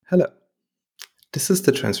Hello, this is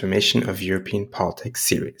the Transformation of European Politics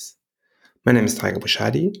series. My name is Tarik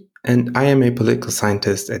Abou-Chadi, and I am a political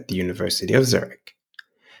scientist at the University of Zurich.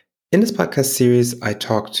 In this podcast series, I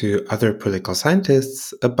talk to other political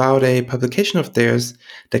scientists about a publication of theirs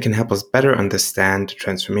that can help us better understand the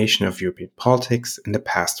transformation of European politics in the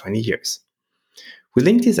past 20 years. We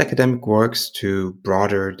link these academic works to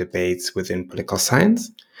broader debates within political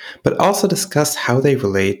science, but also discuss how they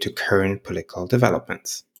relate to current political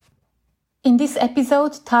developments. In this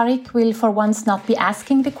episode, Tarik will for once not be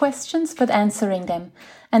asking the questions, but answering them,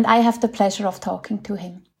 and I have the pleasure of talking to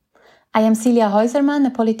him. I am Silja Heusermann, a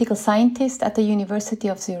political scientist at the University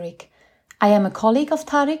of Zurich. I am a colleague of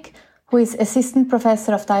Tarik, who is Assistant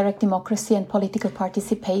Professor of Direct Democracy and Political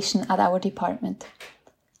Participation at our department.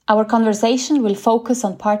 Our conversation will focus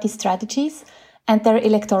on party strategies and their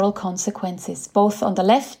electoral consequences, both on the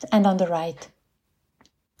left and on the right.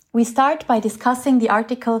 We start by discussing the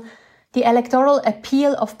article "The Electoral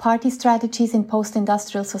Appeal of Party Strategies in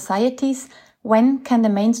Post-Industrial Societies, When Can the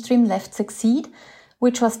Mainstream Left Succeed?",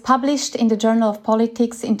 which was published in the Journal of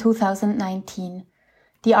Politics in 2019.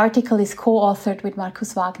 The article is co-authored with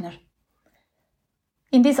Markus Wagner.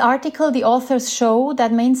 In this article, the authors show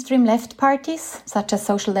that mainstream left parties, such as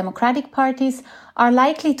social democratic parties, are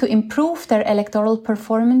likely to improve their electoral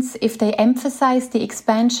performance if they emphasize the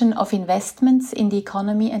expansion of investments in the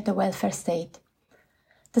economy and the welfare state.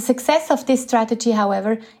 The success of this strategy,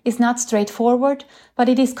 however, is not straightforward, but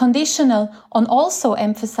it is conditional on also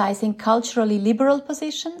emphasizing culturally liberal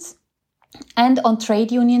positions and on trade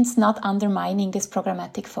unions not undermining this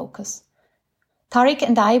programmatic focus. Tarik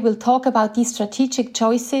and I will talk about these strategic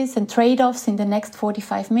choices and trade-offs in the next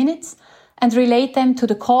 45 minutes and relate them to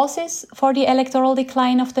the causes for the electoral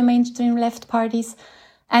decline of the mainstream left parties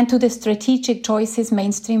and to the strategic choices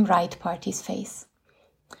mainstream right parties face.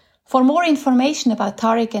 For more information about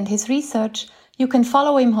Tarik and his research, you can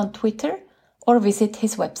follow him on Twitter or visit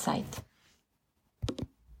his website.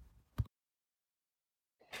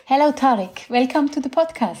 Hello, Tarik. Welcome to the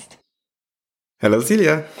podcast. Hello,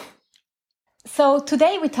 Silja. So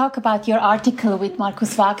today we talk about your article with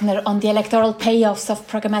Markus Wagner on the electoral payoffs of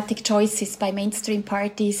programmatic choices by mainstream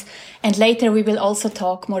parties, and later we will also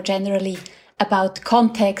talk more generally about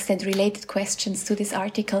context and related questions to this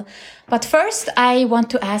article. But first, I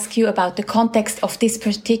want to ask you about the context of this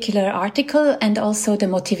particular article and also the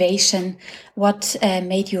motivation. What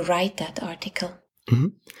made you write that article? Mm-hmm.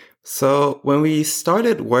 So when we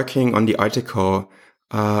started working on the article,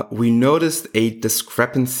 we noticed a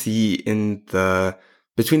discrepancy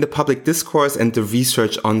between the public discourse and the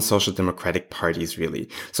research on social democratic parties, really.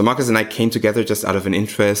 So Markus and I came together just out of an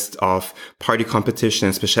interest of party competition,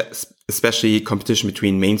 especially competition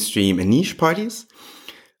between mainstream and niche parties.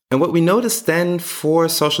 And what we noticed then for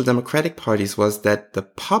social democratic parties was that the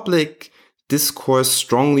public discourse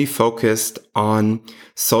strongly focused on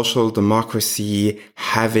social democracy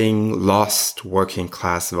having lost working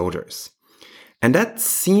class voters. And that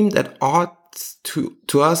seemed at odds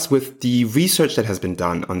to us with the research that has been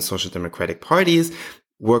done on social democratic parties,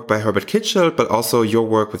 work by Herbert Kitchell, but also your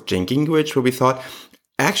work with Jane Gingrich, where we thought,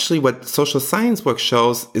 actually what social science work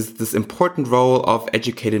shows is this important role of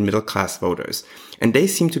educated middle-class voters. And they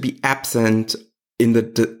seem to be absent in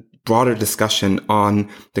the broader discussion on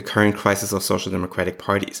the current crisis of social democratic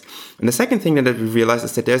parties. And the second thing that we realized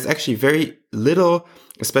is that there's actually very little,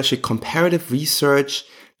 especially comparative research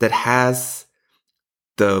that has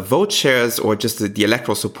the vote shares or just the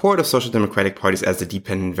electoral support of social democratic parties as the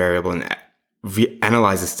dependent variable and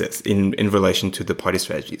analyzes this in relation to the party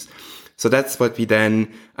strategies. So that's what we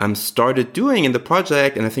then started doing in the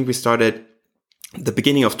project. And I think we started the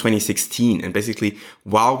beginning of 2016. And basically,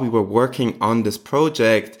 while we were working on this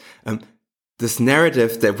project, this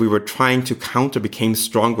narrative that we were trying to counter became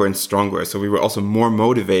stronger and stronger. So we were also more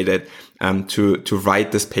motivated to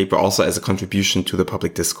write this paper also as a contribution to the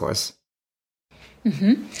public discourse.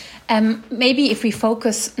 Mm-hmm. Maybe if we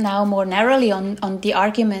focus now more narrowly on the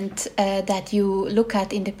argument that you look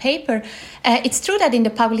at in the paper, it's true that in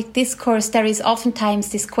the public discourse there is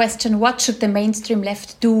oftentimes this question: what should the mainstream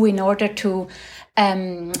left do in order to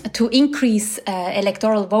increase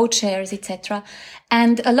electoral vote shares, etc.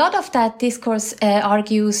 And a lot of that discourse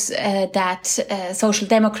argues that social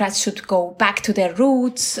democrats should go back to their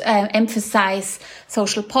roots, emphasize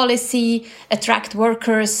social policy, attract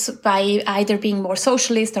workers by either being more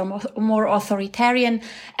socialist or more authoritarian.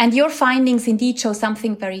 And your findings indeed show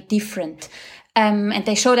something very different. And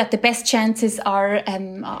they show that the best chances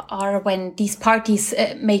are when these parties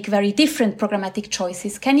make very different programmatic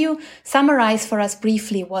choices. Can you summarize for us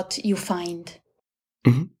briefly what you find?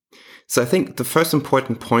 Mm-hmm. So I think the first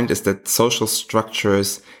important point is that social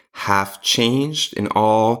structures have changed in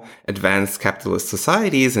all advanced capitalist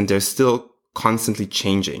societies, and they're still constantly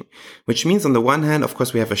changing, which means on the one hand, of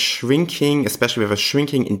course, we have a shrinking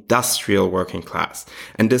industrial working class.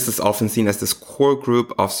 And this is often seen as this core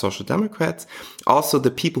group of social democrats. Also,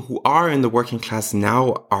 the people who are in the working class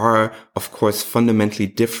now are, of course, fundamentally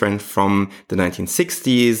different from the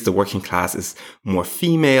 1960s. The working class is more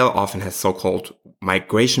female, often has so-called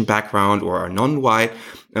migration background or are non-white.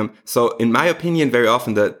 So in my opinion, very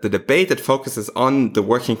often the debate that focuses on the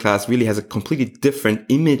working class really has a completely different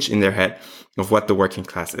image in their head of what the working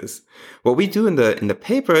class is. What we do in the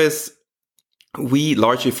paper is we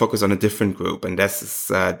largely focus on a different group, and this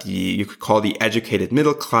is you could call the educated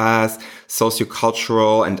middle class,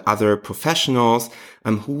 sociocultural and other professionals,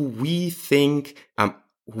 who we think,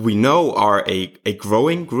 we know are a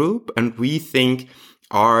growing group, and we think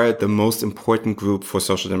are the most important group for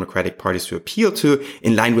social democratic parties to appeal to,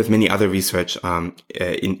 in line with many other research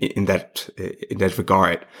in that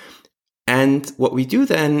regard. And what we do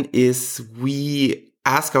then is we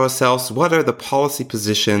ask ourselves, what are the policy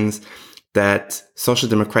positions that social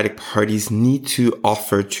democratic parties need to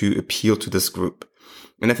offer to appeal to this group?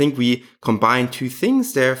 And I think we combine two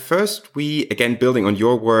things there. First, we, again, building on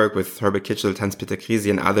your work with Herbert Kitchell, Hans-Peter Kresi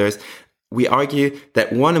and others, we argue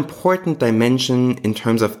that one important dimension in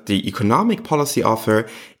terms of the economic policy offer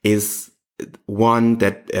is one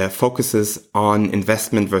that focuses on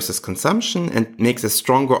investment versus consumption and makes a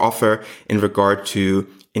stronger offer in regard to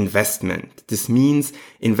investment. This means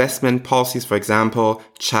investment policies, for example,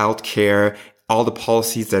 childcare, all the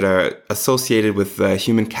policies that are associated with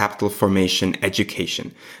human capital formation,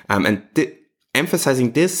 education.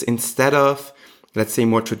 Emphasizing this instead of, let's say,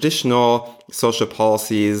 more traditional social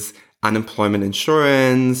policies, unemployment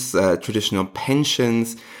insurance, traditional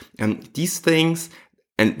pensions, and these things.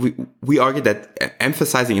 And we argue that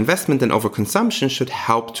emphasizing investment and overconsumption should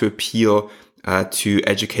help to appeal to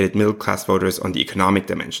educated middle-class voters on the economic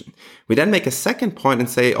dimension. We then make a second point and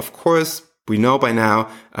say, of course, we know by now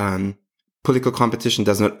political competition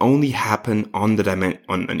does not only happen on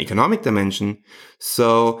an economic dimension.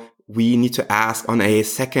 So we need to ask on a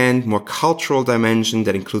second, more cultural dimension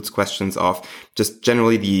that includes questions of just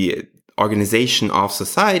generally the organization of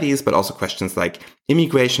societies, but also questions like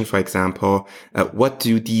immigration, for example. What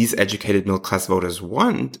do these educated middle-class voters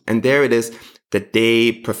want? And there it is that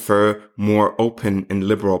they prefer more open and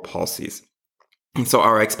liberal policies. And so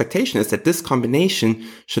our expectation is that this combination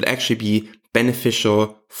should actually be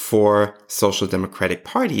beneficial for social democratic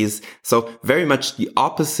parties. So very much the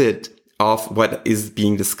opposite of what is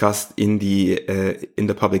being discussed in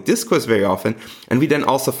the public discourse very often. And we then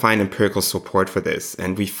also find empirical support for this.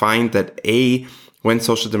 And we find that when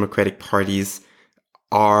social democratic parties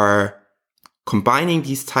are combining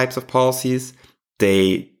these types of policies,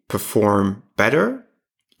 they perform better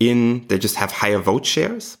they just have higher vote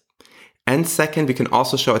shares. And second, we can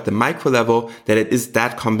also show at the micro level that it is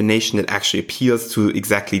that combination that actually appeals to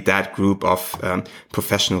exactly that group of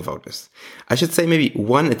professional voters. I should say maybe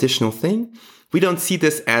one additional thing. We don't see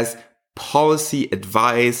this as policy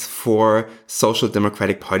advice for social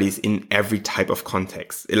democratic parties in every type of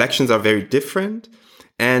context. Elections are very different,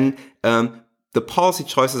 and the policy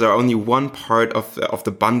choices are only one part of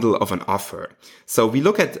the bundle of an offer. So we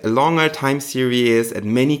look at a longer time series at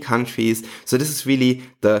many countries. So this is really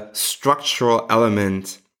the structural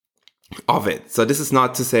element of it. So this is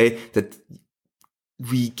not to say that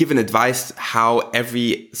we give an advice how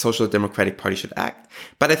every social democratic party should act.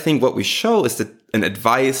 But I think what we show is that an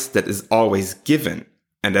advice that is always given,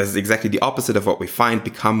 and that is exactly the opposite of what we find,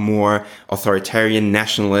 become more authoritarian,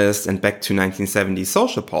 nationalist, and back to 1970s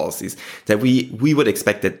social policies, that we would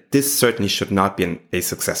expect that this certainly should not be a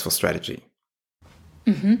successful strategy.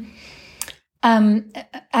 Mm-hmm.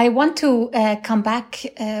 I want to come back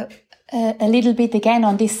a little bit again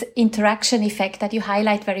on this interaction effect that you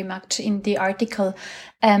highlight very much in the article,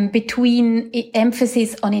 between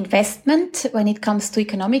emphasis on investment when it comes to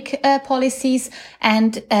economic policies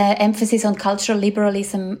and emphasis on cultural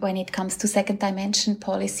liberalism when it comes to second dimension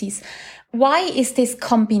policies. Why is this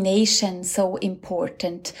combination so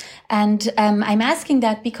important? And I'm asking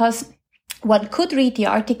that because one could read the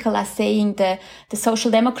article as saying the social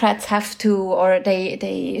democrats have to, or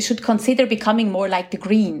they should consider becoming more like the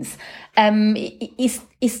Greens.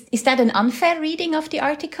 Is that an unfair reading of the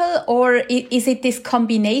article, or is it this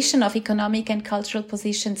combination of economic and cultural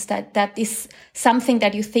positions that is something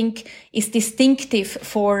that you think is distinctive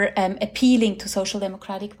for appealing to social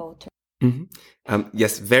democratic voters? Mm-hmm.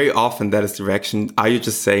 Yes, very often that is the reaction. Are you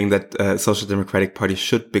just saying that social democratic parties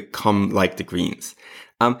should become like the Greens?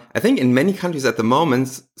 I think in many countries at the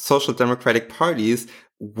moment, social democratic parties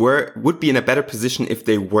would be in a better position if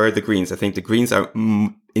they were the Greens. I think the Greens are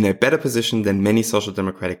in a better position than many social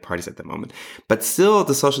democratic parties at the moment. But still,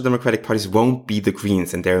 the social democratic parties won't be the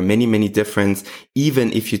Greens. And there are many, many differences,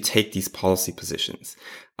 even if you take these policy positions.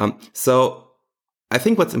 So I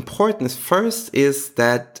think what's important is first is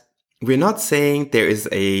that we're not saying there is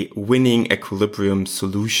a winning equilibrium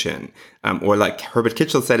solution. Or like Herbert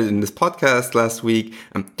Kitchell said it in this podcast last week,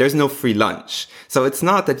 there's no free lunch. So it's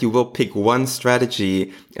not that you will pick one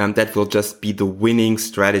strategy that will just be the winning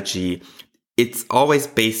strategy. It's always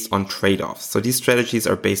based on trade-offs. So these strategies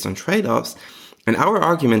are based on trade-offs. And our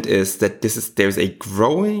argument is that there's a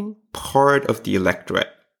growing part of the electorate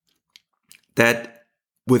that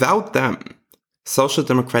without them, social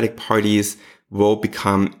democratic parties will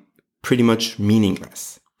become pretty much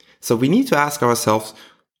meaningless. So we need to ask ourselves,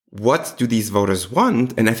 what do these voters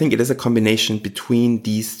want? And I think it is a combination between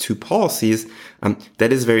these two policies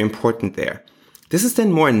that is very important there. This is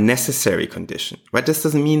then more a necessary condition, right? This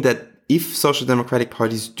doesn't mean that if social democratic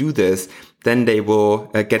parties do this, then they will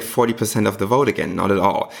get 40% of the vote again. Not at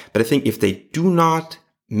all. But I think if they do not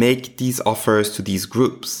make these offers to these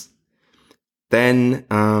groups, then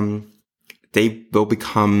they will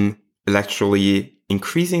become electorally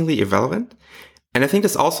increasingly irrelevant. And I think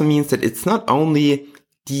this also means that it's not only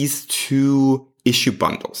these two issue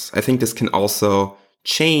bundles. I think this can also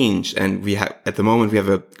change. And at the moment, we have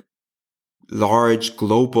a large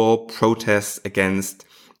global protest against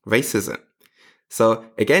racism. So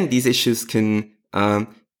again, these issues can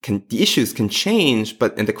change,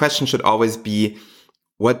 and the question should always be,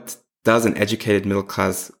 what does an educated middle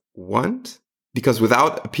class want? Because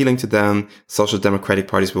without appealing to them, social democratic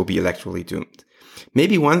parties will be electorally doomed.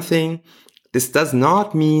 Maybe one thing, this does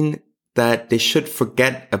not mean that they should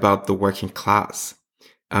forget about the working class.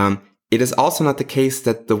 It is also not the case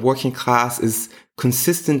that the working class is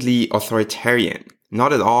consistently authoritarian.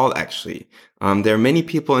 Not at all, actually. There are many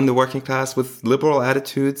people in the working class with liberal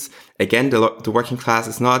attitudes. Again, the working class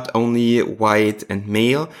is not only white and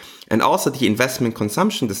male, and also the investment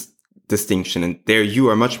consumption distinction. And there you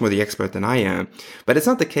are much more the expert than I am. But it's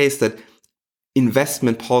not the case that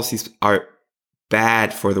investment policies are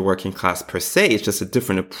bad for the working class per se. It's just a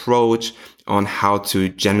different approach on how to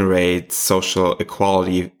generate social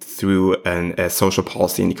equality through a social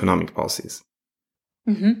policy and economic policies.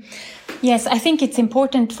 Mm-hmm. Yes, I think it's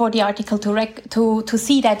important for the article to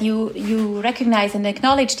see that you recognize and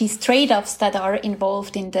acknowledge these trade-offs that are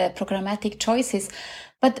involved in the programmatic choices.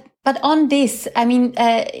 But on this, I mean,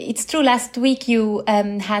 it's true. Last week you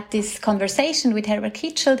had this conversation with Herbert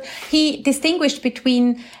Kitchell. He distinguished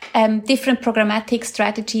between different programmatic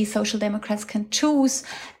strategies social democrats can choose,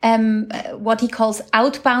 what he calls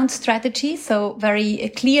outbound strategies, so very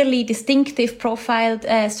clearly distinctive profiled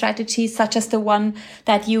strategies, such as the one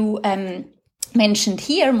that you mentioned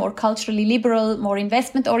here, more culturally liberal, more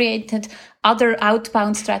investment oriented. Other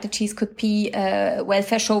outbound strategies could be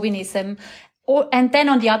welfare chauvinism. And then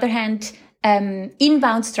on the other hand,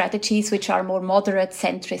 inbound strategies, which are more moderate,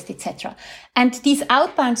 centrist, etc. And these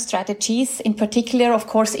outbound strategies in particular, of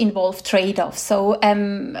course, involve trade-offs. So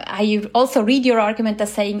I also read your argument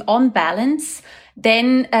as saying on balance,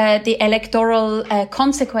 then the electoral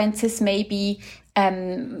consequences may be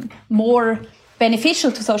more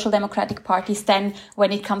beneficial to social democratic parties than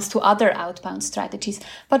when it comes to other outbound strategies.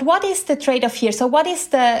 But what is the trade-off here? So what is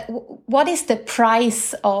the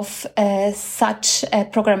price of such a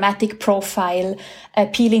programmatic profile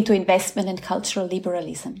appealing to investment and cultural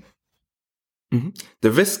liberalism? Mm-hmm. The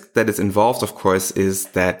risk that is involved, of course, is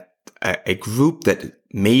that a group that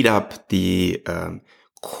made up the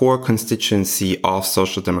core constituency of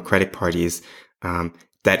social democratic parties,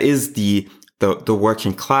 that is the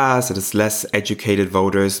working class, it is less educated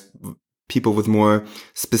voters, people with more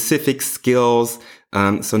specific skills.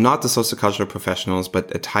 So not the sociocultural professionals,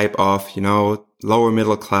 but a type of, lower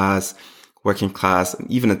middle class, working class,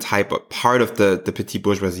 even a part of the petit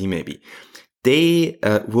bourgeoisie maybe. They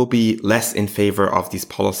will be less in favor of these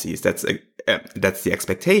policies. That's the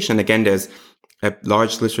expectation. Again, there's a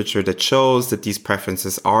large literature that shows that these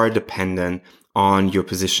preferences are dependent on your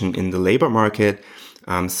position in the labor market.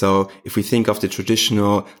 So if we think of the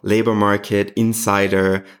traditional labor market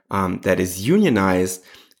insider that is unionized,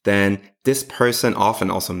 then this person,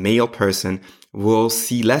 often also male person, will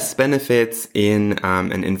see less benefits in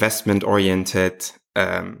an investment-oriented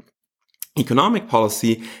economic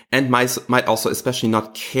policy and might also especially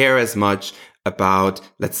not care as much about,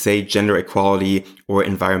 let's say, gender equality or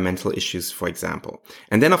environmental issues, for example.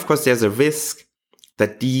 And then, of course, there's a risk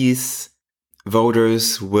that these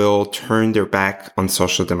voters will turn their back on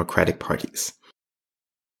social democratic parties.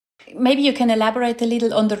 maybe you can elaborate a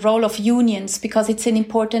little on the role of unions, because it's an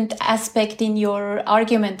important aspect in your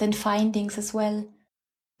argument and findings as well.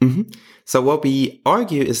 Mm-hmm. So what we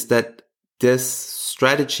argue is that this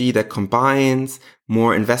strategy that combines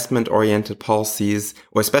more investment-oriented policies,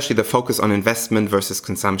 or especially the focus on investment versus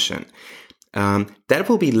consumption, that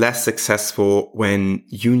will be less successful when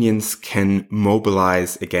unions can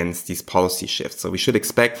mobilize against these policy shifts. So we should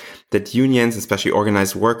expect that unions, especially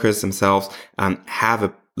organized workers themselves, have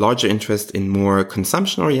a larger interest in more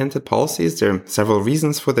consumption-oriented policies. There are several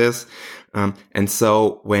reasons for this. And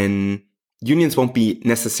so when unions won't be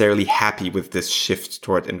necessarily happy with this shift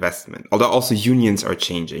toward investment, although also unions are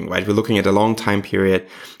changing, right? We're looking at a long time period,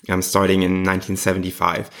 starting in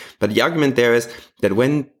 1975. But the argument there is that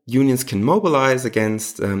when unions can mobilize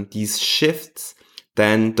against these shifts,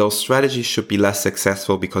 then those strategies should be less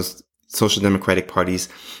successful because social democratic parties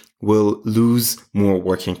will lose more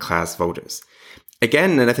working class voters.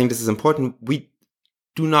 Again, and I think this is important, we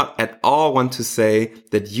do not at all want to say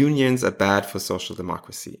that unions are bad for social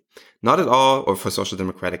democracy. Not at all, or for social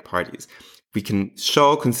democratic parties. We can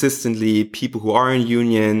show consistently people who are in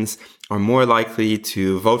unions are more likely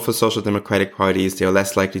to vote for social democratic parties. They are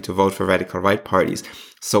less likely to vote for radical right parties.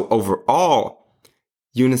 So overall,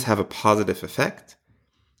 unions have a positive effect.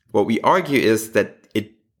 What we argue is that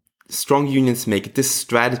strong unions make this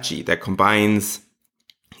strategy that combines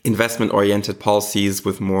investment-oriented policies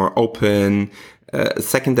with more open,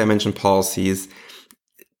 second dimension policies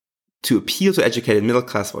to appeal to educated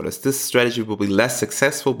middle-class voters. This strategy will be less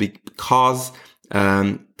successful because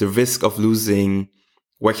the risk of losing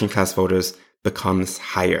working-class voters becomes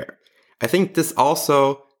higher. I think this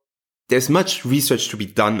also, there's much research to be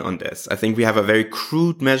done on this. I think we have a very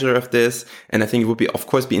crude measure of this, and I think it would be, of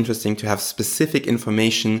course, be interesting to have specific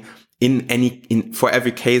information for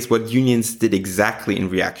every case, what unions did exactly in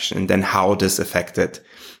reaction, and then how this affected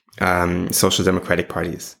social democratic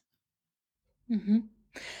parties. Mm-hmm.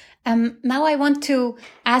 Now I want to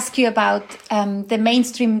ask you about the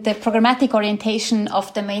programmatic orientation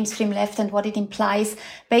of the mainstream left and what it implies,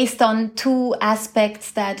 based on two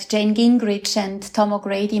aspects that Jane Gingrich and Tom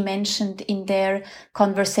O'Grady mentioned in their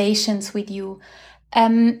conversations with you.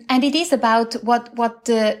 And it is about what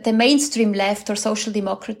the mainstream left or social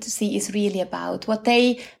democracy is really about. What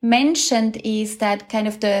they mentioned is that kind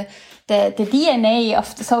of the DNA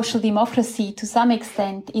of the social democracy to some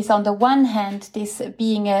extent is, on the one hand, this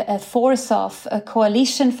being a force of a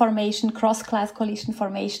coalition formation, cross-class coalition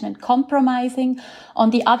formation and compromising.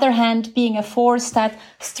 On the other hand, being a force that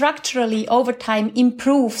structurally over time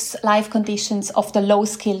improves life conditions of the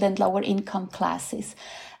low-skilled and lower income classes.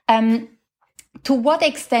 To what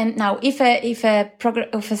extent now, if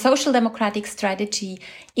a social democratic strategy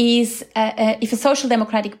is, if a social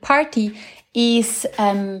democratic party is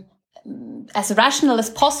as rational as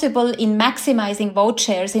possible in maximizing vote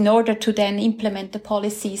shares in order to then implement the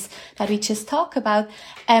policies that we just talked about,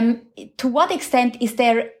 to what extent is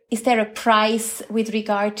there a price with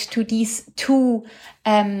regard to these two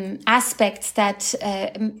aspects that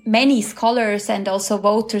many scholars and also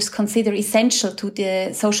voters consider essential to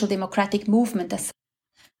the social democratic movement?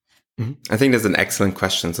 I think that's an excellent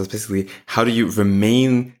question. So it's basically, how do you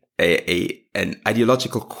remain an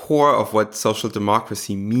ideological core of what social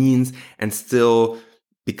democracy means and still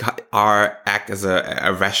act as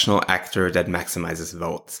a rational actor that maximizes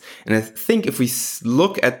votes? And I think if we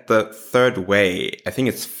look at the third way, I think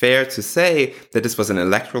it's fair to say that this was an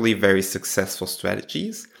electorally very successful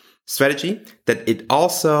strategy, that it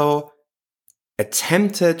also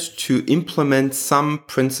attempted to implement some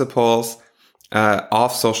principles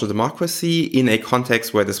of social democracy in a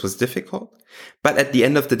context where this was difficult. But at the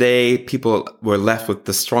end of the day, people were left with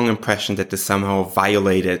the strong impression that this somehow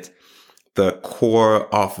violated the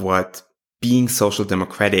core of what being social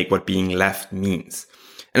democratic, what being left means.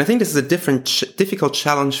 And I think this is a difficult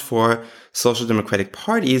challenge for social democratic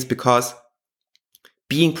parties, because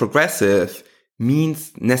being progressive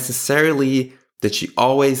means necessarily that you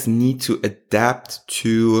always need to adapt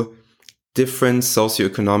to different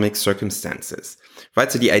socioeconomic circumstances,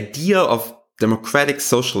 right? So the idea of democratic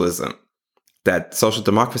socialism that social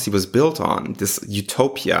democracy was built on, this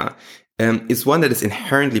utopia, is one that is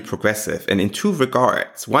inherently progressive. And in two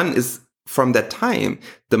regards. One is, from that time,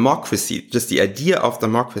 democracy, just the idea of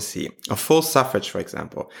democracy, of full suffrage, for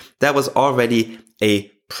example, that was already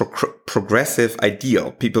a progressive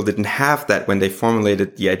ideal. People didn't have that when they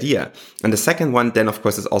formulated the idea. And the second one, then, of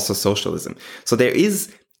course, is also socialism. So there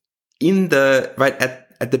is,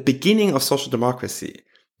 at the beginning of social democracy,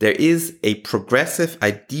 there is a progressive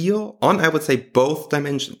ideal on, I would say, both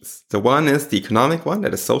dimensions. The one is the economic one,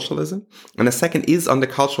 that is socialism. And the second is on the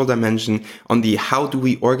cultural dimension, on the how do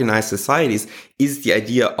we organize societies, is the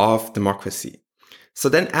idea of democracy. So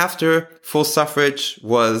then after full suffrage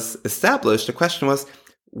was established, the question was,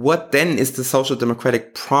 what then is the social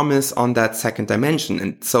democratic promise on that second dimension?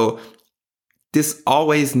 And so this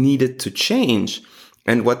always needed to change.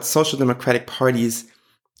 And what social democratic parties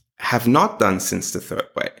have not done since the Third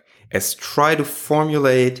Way is try to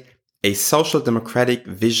formulate a social democratic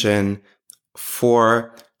vision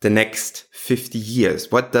for the next 50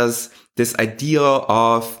 years. What does this ideal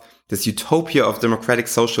of this utopia of democratic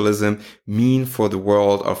socialism mean for the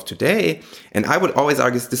world of today? And I would always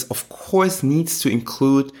argue this, of course, needs to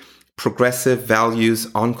include progressive values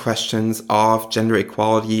on questions of gender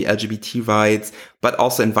equality, LGBT rights, but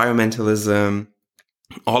also environmentalism,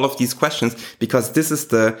 all of these questions, because this is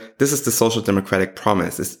the social democratic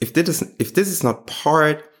promise. If this is not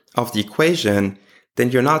part of the equation, then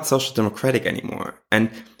you're not social democratic anymore. And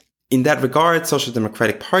in that regard, social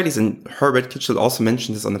democratic parties, and Herbert Kitchell also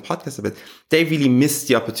mentioned this on the podcast a bit, they really missed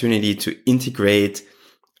the opportunity to integrate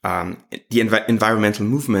the environmental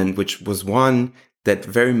movement, which was one that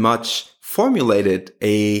very much formulated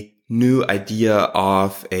a new idea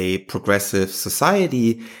of a progressive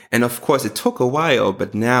society. And of course, it took a while,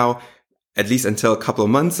 but now, at least until a couple of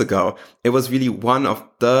months ago, it was really one of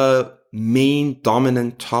the main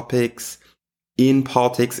dominant topics in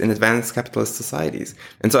politics in advanced capitalist societies.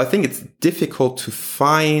 And so I think it's difficult to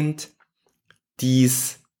find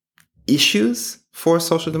these issues for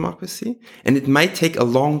social democracy, and it might take a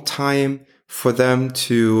long time for them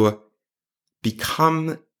to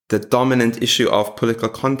become the dominant issue of political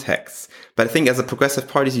context. But I think as a progressive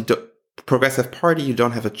party, you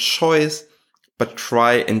don't have a choice but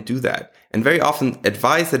try and do that. And very often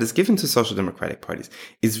advice that is given to social democratic parties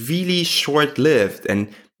is really short-lived.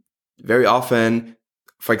 And very often,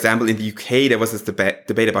 for example, in the UK, there was this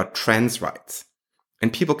debate about trans rights.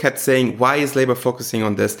 And people kept saying, why is Labour focusing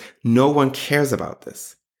on this? No one cares about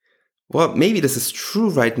this. Well, maybe this is true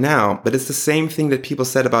right now, but it's the same thing that people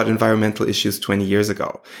said about environmental issues 20 years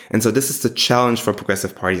ago. And so this is the challenge for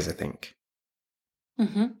progressive parties, I think.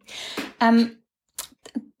 Mm-hmm.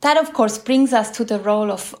 That, of course, brings us to the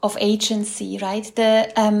role of agency, right?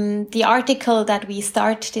 The article that we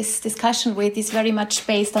start this discussion with is very much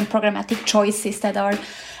based on programmatic choices that are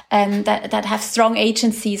that have strong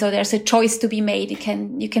agency. So there's a choice to be made.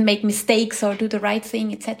 You can make mistakes or do the right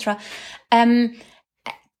thing, etc.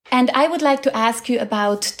 And I would like to ask you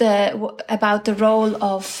about the role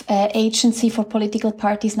of agency for political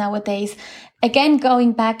parties nowadays. Again,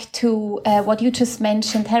 going back to what you just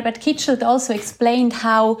mentioned, Herbert Kitchell also explained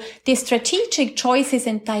how the strategic choices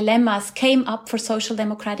and dilemmas came up for social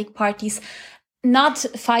democratic parties not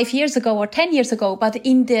 5 years ago or 10 years ago, but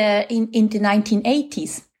in the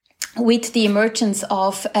 1980s. With the emergence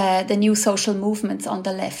of the new social movements on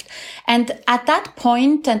the left. And at that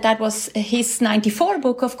point, and that was his 94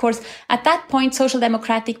 book, of course, at that point, social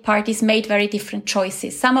democratic parties made very different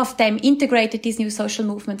choices. Some of them integrated these new social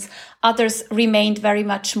movements. Others remained very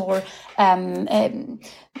much more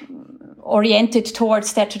oriented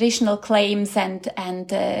towards their traditional claims and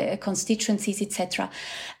constituencies, etc.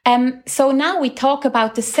 So now we talk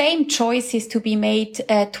about the same choices to be made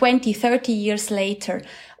 20, 30 years later.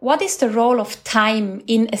 What is the role of time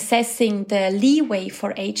in assessing the leeway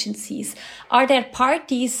for agencies? Are there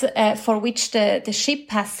parties for which the ship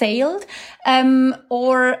has sailed?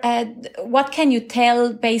 Or what can you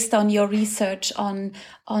tell based on your research on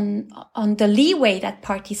the leeway that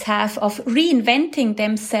parties have of reinventing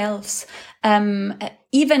themselves,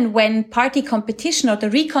 even when party competition or the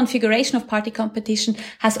reconfiguration of party competition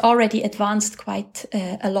has already advanced quite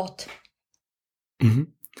a lot? Mm-hmm.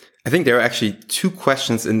 I think there are actually two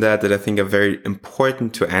questions in that I think are very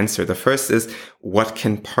important to answer. The first is, what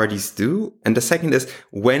can parties do? And the second is,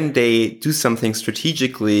 when they do something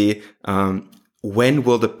strategically, when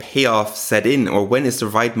will the payoff set in, or when is the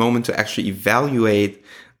right moment to actually evaluate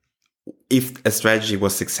if a strategy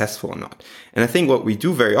was successful or not? And I think what we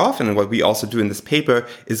do very often, and what we also do in this paper,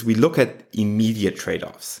 is we look at immediate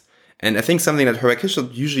trade-offs. And I think something that Herbert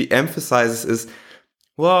Kitchell usually emphasizes is,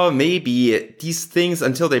 well, maybe these things,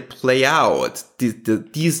 until they play out,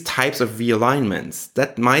 these types of realignments,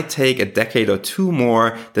 that might take a decade or two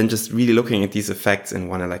more than just really looking at these effects in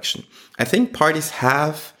one election. I think parties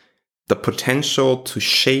have the potential to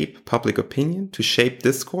shape public opinion, to shape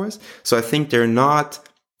discourse. So I think they're not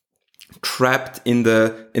trapped in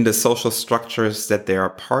the social structures that they are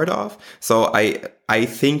part of. So I I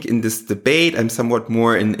think in this debate, I'm somewhat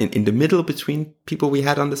more in the middle between people we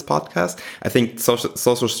had on this podcast. I think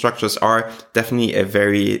social structures are definitely a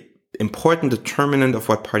very important determinant of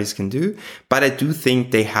what parties can do. But I do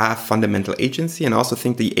think they have fundamental agency, and also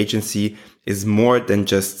think the agency is more than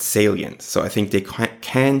just salient. So I think they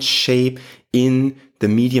can shape in the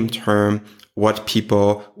medium term what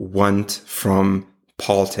people want from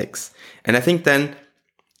politics. And I think then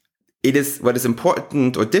what is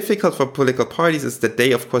important or difficult for political parties is that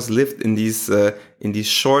they, of course, lived in these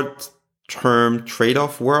short-term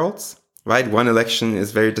trade-off worlds, right? One election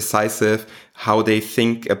is very decisive how they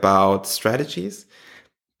think about strategies,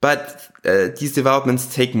 but these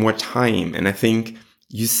developments take more time. And I think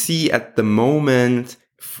you see at the moment,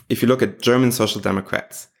 if you look at German social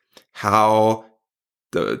democrats, how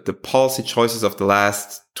the policy choices of the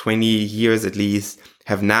last 20 years at least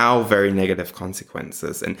have now very negative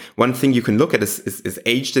consequences. And one thing you can look at is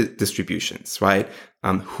age distributions, right?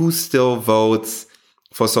 Who still votes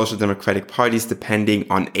for social democratic parties depending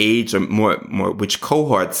on age, or more which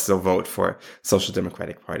cohorts still vote for social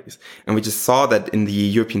democratic parties. And we just saw that in the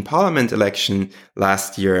European Parliament election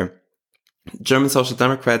last year, German social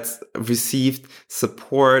democrats received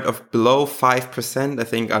support of below 5%, I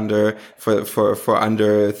think, for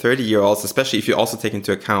under 30-year-olds, especially if you also take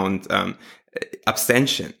into account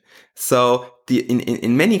abstention. So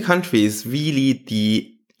in many countries, really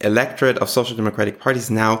the electorate of social democratic parties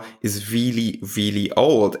now is really, really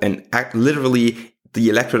old, and literally the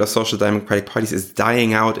electorate of social democratic parties is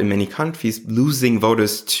dying out in many countries. Losing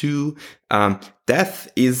voters to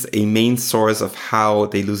death is a main source of how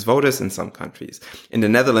they lose voters in some countries. In the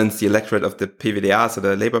Netherlands, the electorate of the PvdA, so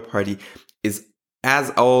the Labour Party, is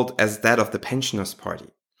as old as that of the Pensioners Party.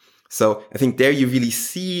 So I think there you really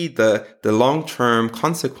see the long-term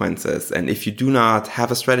consequences. And if you do not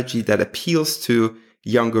have a strategy that appeals to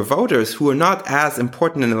younger voters, who are not as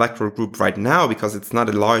important an electoral group right now because it's not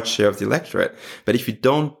a large share of the electorate, but if you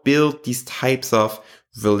don't build these types of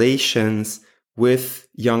relations with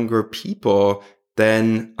younger people,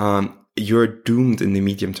 then you're doomed in the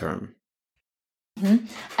medium term.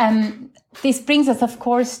 Mm-hmm. This brings us, of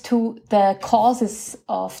course, to the causes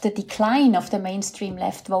of the decline of the mainstream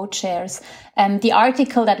left vote shares. The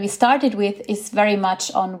article that we started with is very much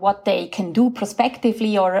on what they can do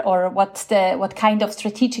prospectively, or what kind of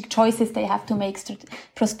strategic choices they have to make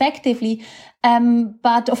prospectively.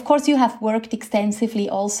 But of course, you have worked extensively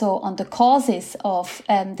also on the causes of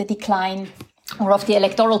the decline or of the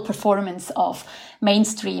electoral performance of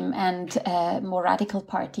mainstream and more radical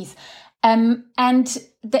parties.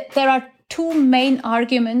 There are two main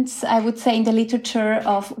arguments, I would say, in the literature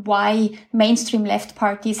of why mainstream left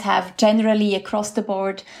parties have generally across the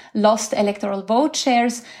board lost electoral vote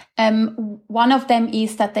shares. One of them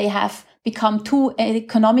is that they have become too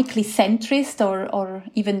economically centrist, or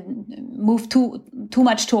even moved too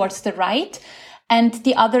much towards the right. And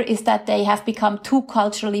the other is that they have become too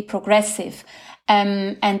culturally progressive,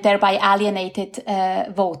 and thereby alienated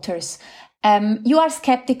these You are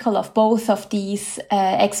skeptical of both of these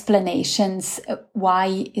explanations.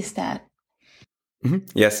 Why is that? Mm-hmm.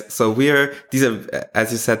 Yes. So these are,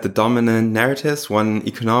 as you said, the dominant narratives, one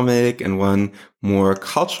economic and one more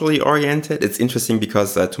culturally oriented. It's interesting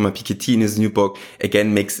because Thomas Piketty in his new book,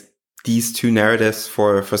 again, makes these two narratives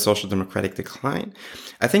for social democratic decline.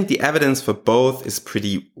 I think the evidence for both is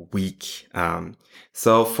pretty weak.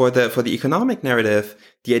 So for the economic narrative,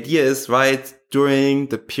 the idea is, right, during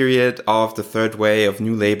the period of the third wave of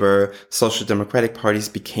New Labour, social democratic parties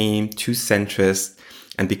became too centrist.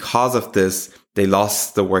 And because of this, they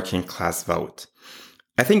lost the working class vote.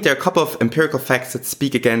 I think there are a couple of empirical facts that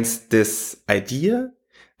speak against this idea.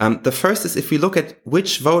 The first is if we look at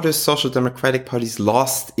which voters social democratic parties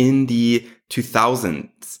lost in the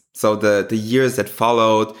 2000s, so the years that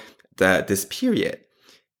followed this period.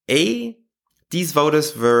 These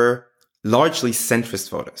voters were largely centrist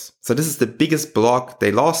voters. So this is the biggest block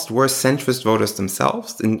they lost, were centrist voters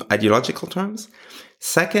themselves in ideological terms.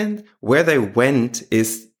 Second, where they went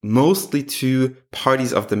is mostly to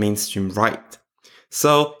parties of the mainstream right.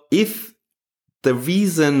 So if the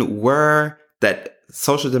reason were that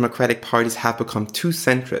social democratic parties have become too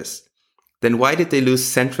centrist, then why did they lose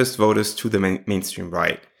centrist voters to the mainstream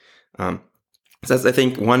right? So that's, I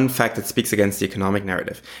think, one fact that speaks against the economic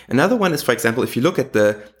narrative. Another one is, for example, if you look at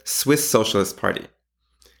the Swiss Socialist Party,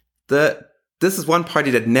 this is one party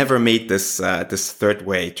that never made this third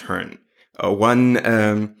way turn.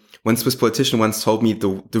 One Swiss politician once told me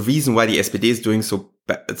the reason why the SPD is doing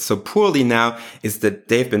so poorly now is that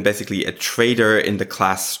they've been basically a traitor in the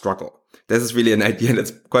class struggle. This is really an idea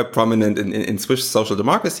that's quite prominent in Swiss social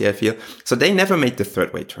democracy, I feel. So they never made the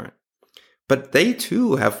third way turn. but they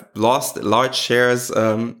too have lost large shares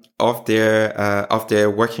of their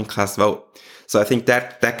working class vote. So I think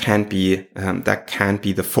that can't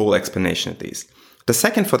be the full explanation at least. The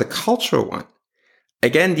second, for the cultural one,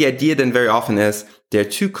 again, the idea then very often is they're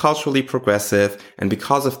too culturally progressive, and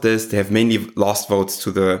because of this, they have mainly lost votes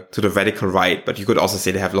to the radical right. But you could also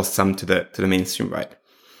say they have lost some to the mainstream right.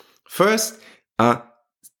 First,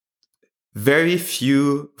 very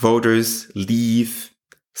few voters leave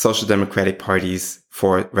social democratic parties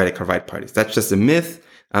for radical right parties. That's just a myth.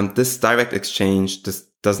 This direct exchange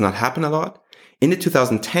does not happen a lot. In the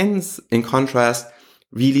 2010s, in contrast,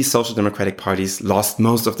 really social democratic parties lost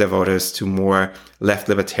most of their voters to more left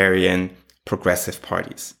libertarian progressive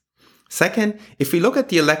parties. Second, if we look at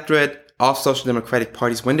the electorate of social democratic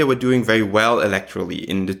parties when they were doing very well electorally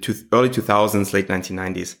in the early 2000s, late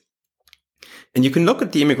 1990s, and you can look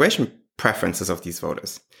at the immigration preferences of these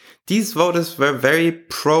voters. These voters were very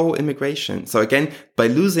pro-immigration. So again, by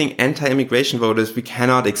losing anti-immigration voters, we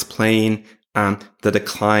cannot explain the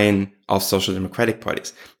decline of social democratic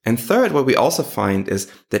parties. And third, what we also find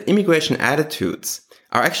is that immigration attitudes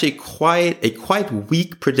are actually a quite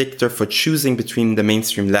weak predictor for choosing between the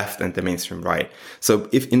mainstream left and the mainstream right. So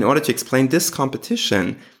if in order to explain this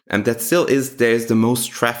competition, and that still there's the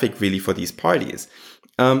most traffic really for these parties,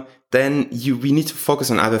 then we need to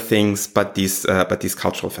focus on other things but these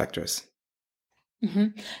cultural factors. Mm-hmm.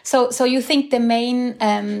 So you think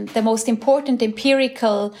the most important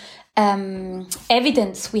empirical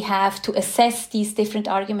evidence we have to assess these different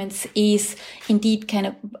arguments is indeed kind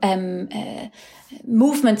of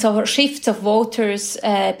movements or shifts of voters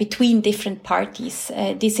between different parties.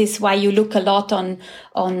 This is why you look a lot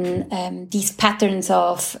on these patterns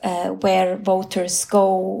of where voters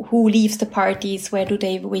go, who leaves the parties, where do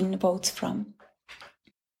they win votes from.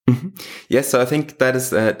 Mm-hmm. Yes, so I think that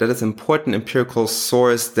is an important empirical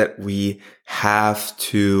source that we have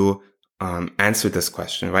to answer this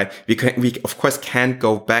question, right? We of course can't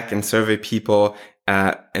go back and survey people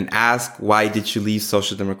and ask, why did you leave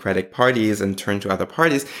social democratic parties and turn to other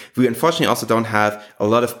parties? We unfortunately also don't have a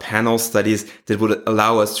lot of panel studies that would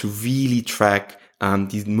allow us to really track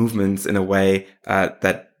these movements in a way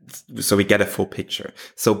so we get a full picture.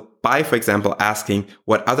 So by, for example, asking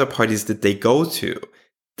what other parties did they go to,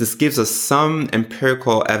 this gives us some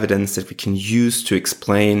empirical evidence that we can use to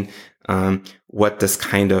explain what this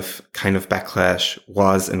kind of backlash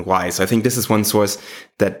was and why. So I think this is one source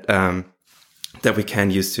that we can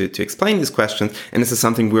use to explain these questions. And this is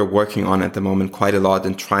something we're working on at the moment quite a lot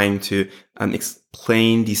and trying to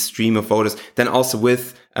explain the stream of voters. Then also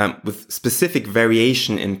with specific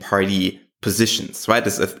variation in party positions, right?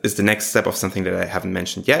 This is the next step of something that I haven't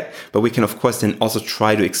mentioned yet. But we can, of course, then also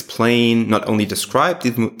try to explain, not only describe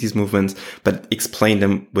these movements, but explain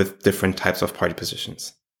them with different types of party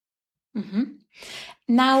positions. Mm-hmm.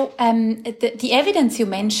 Now, the evidence you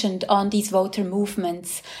mentioned on these voter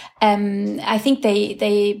movements, I think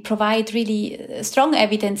they provide really strong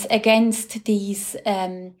evidence against these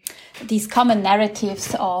common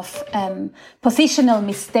narratives of positional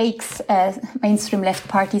mistakes mainstream left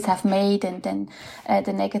parties have made, and then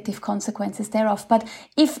the negative consequences thereof. But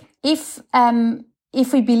if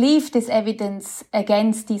we believe this evidence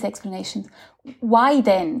against these explanations, why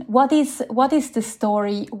then? What is the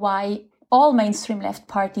story? Why all mainstream left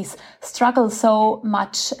parties struggle so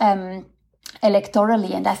much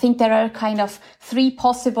electorally? And I think there are kind of three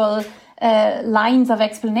possible lines of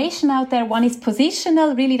explanation out there. One is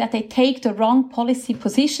positional, really that they take the wrong policy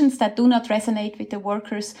positions that do not resonate with the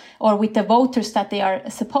workers or with the voters that they are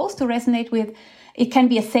supposed to resonate with. It can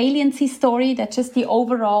be a saliency story, that just the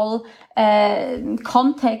overall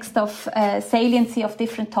context of saliency of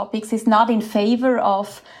different topics is not in favor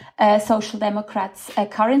of social democrats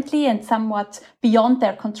currently and somewhat beyond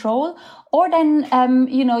their control. Or then,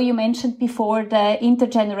 you mentioned before the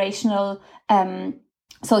intergenerational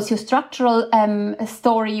sociostructural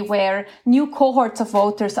story where new cohorts of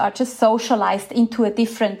voters are just socialized into a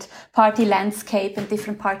different party landscape and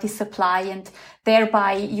different party supply, and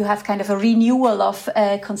thereby you have kind of a renewal of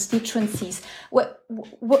constituencies.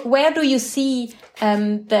 Where do you see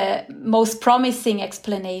the most promising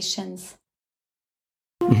explanations?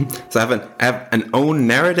 Mm-hmm. So I have an own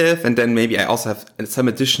narrative, and then maybe I also have some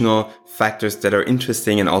additional factors that are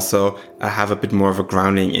interesting, and also have a bit more of a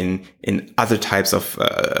grounding in other types of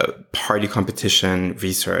party competition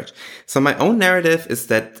research. So my own narrative is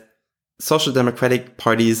that social democratic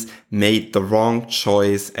parties made the wrong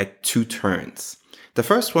choice at two turns. The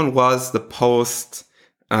first one was the post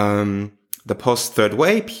Third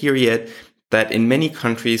Way period, that in many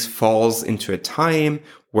countries falls into a time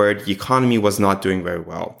where the economy was not doing very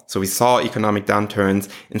well. So we saw economic downturns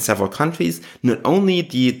in several countries, not only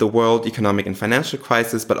the world economic and financial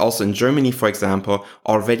crisis, but also in Germany, for example,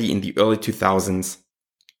 already in the early 2000s.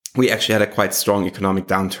 We actually had a quite strong economic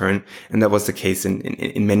downturn, and that was the case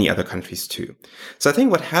in many other countries too. So I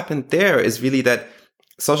think what happened there is really that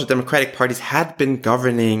social democratic parties had been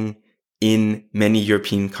governing in many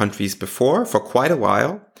European countries before for quite a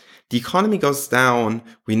while. The economy goes down.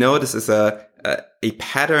 We know this is a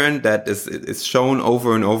pattern that is shown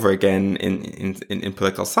over and over again in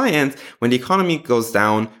political science. When the economy goes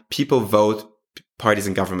down, people vote parties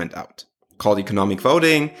in government out, called economic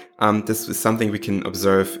voting. This is something we can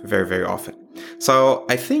observe very, very often. So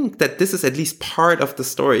I think that this is at least part of the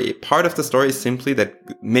story. Part of the story is simply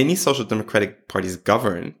that many social democratic parties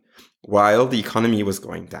governed while the economy was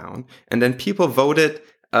going down. And then people voted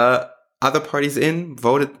other parties in,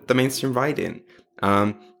 voted the mainstream right in.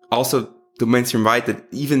 Also, the mainstream right that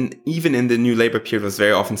even in the new labor period was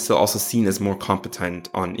very often still also seen as more competent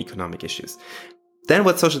on economic issues. Then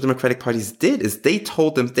what social democratic parties did is they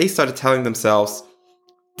started telling themselves,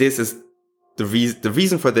 this is the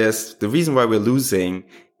reason for this, the reason why we're losing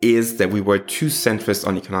is that we were too centrist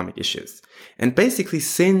on economic issues. And basically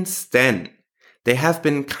since then, they have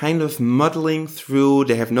been kind of muddling through.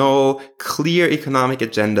 They have no clear economic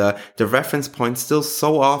agenda. The reference point still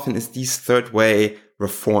so often is these third way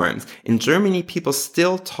reforms. In Germany, people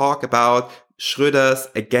still talk about Schröder's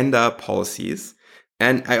agenda policies.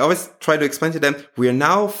 And I always try to explain to them, we are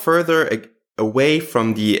now further away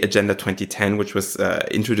from the Agenda 2010, which was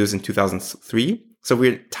introduced in 2003. So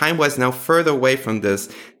we're time-wise now further away from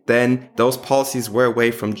this than those policies were away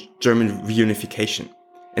from German reunification.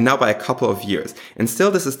 And now by a couple of years. And still,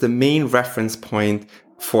 this is the main reference point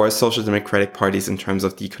for social democratic parties in terms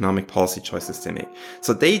of the economic policy choices they make.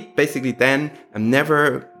 So they basically then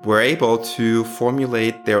never were able to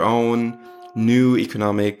formulate their own new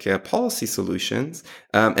economic policy solutions.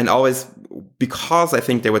 And always, because I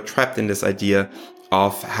think they were trapped in this idea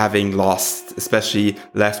of having lost, especially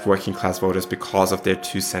left working class voters because of their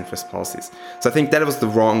too centrist policies. So I think that was the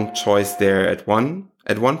wrong choice there at one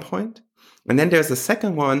point. And then there's a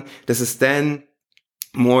second one. This is then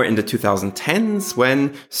more in the 2010s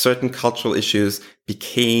when certain cultural issues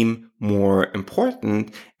became more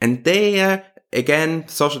important. And they, again,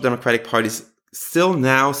 social democratic parties still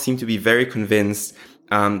now seem to be very convinced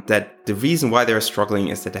that the reason why they're struggling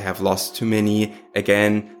is that they have lost too many,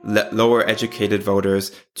 again, lower educated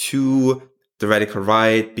voters to the radical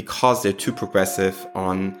right because they're too progressive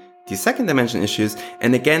on the second dimension issues.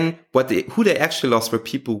 And again, who they actually lost were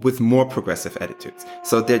people with more progressive attitudes.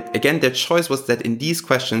 So again, their choice was that in these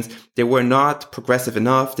questions, they were not progressive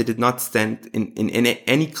enough. They did not stand in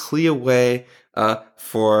any clear way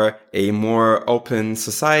for a more open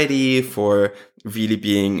society, for really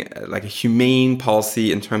being like a humane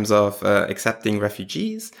policy in terms of accepting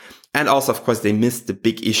refugees. And also, of course, they missed the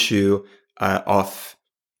big issue of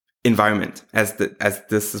environment, as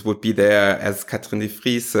this would be there, as Katrin de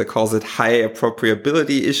Vries calls it, high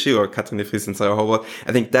appropriability issue, or Katrin de Vries and Sarah Howard.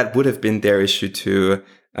 I think that would have been their issue to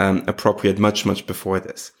appropriate much, much before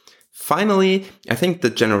this. Finally, I think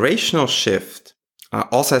the generational shift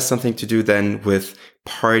also has something to do then with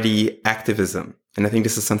party activism. And I think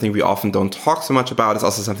this is something we often don't talk so much about. It's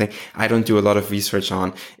also something I don't do a lot of research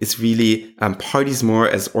on. It's really parties more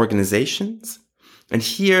as organizations. And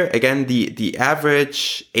here, again, the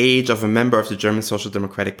average age of a member of the German Social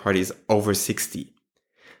Democratic Party is over 60.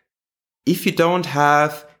 If you don't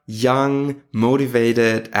have young,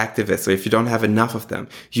 motivated activists, or if you don't have enough of them,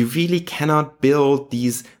 you really cannot build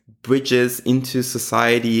these bridges into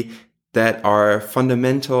society that are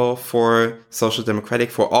fundamental for social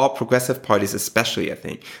democratic, for all progressive parties especially, I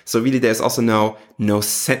think. So really there's also no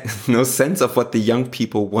sense of what the young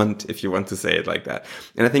people want, if you want to say it like that.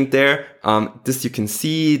 And I think there, this you can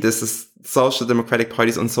see, this is social democratic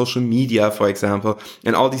parties on social media, for example,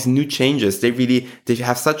 and all these new changes, they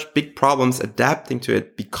have such big problems adapting to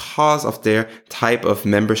it because of their type of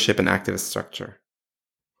membership and activist structure.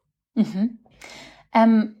 Mm-hmm.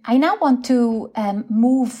 I now want to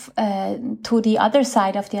move to the other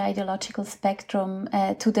side of the ideological spectrum,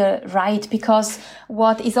 to the right, because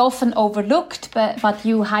what is often overlooked, but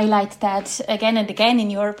you highlight that again and again in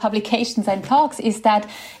your publications and talks, is that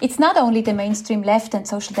it's not only the mainstream left and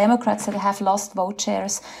social democrats that have lost vote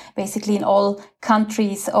shares basically in all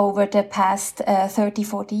countries over the past 30,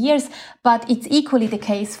 40 years, but it's equally the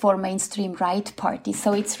case for mainstream right parties.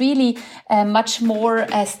 So it's really much more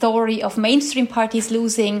a story of mainstream parties is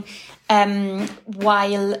losing,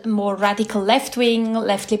 while more radical left-wing,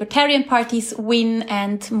 left libertarian parties win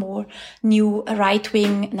and more new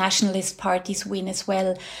right-wing nationalist parties win as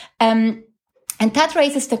well. And that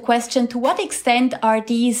raises the question, to what extent are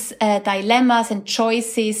these dilemmas and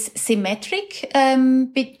choices symmetric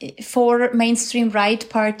for mainstream right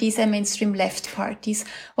parties and mainstream left parties?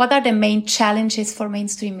 What are the main challenges for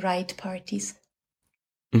mainstream right parties?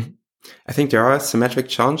 I think there are symmetric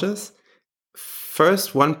challenges.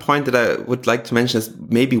 First, one point that I would like to mention is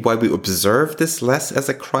maybe why we observe this less as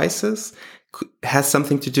a crisis has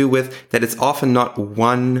something to do with that it's often not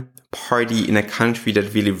one party in a country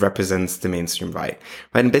that really represents the mainstream right?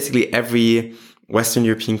 And basically every Western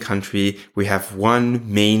European country, we have one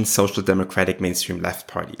main social democratic mainstream left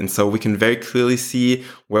party. And so we can very clearly see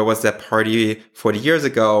where was that party 40 years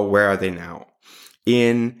ago, where are they now?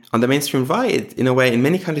 On the mainstream right, in a way, in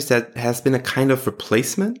many countries, that has been a kind of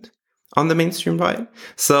replacement on the mainstream right.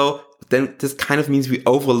 So then this kind of means we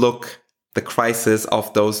overlook the crisis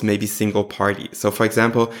of those maybe single parties. So for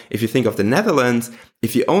example, if you think of the Netherlands,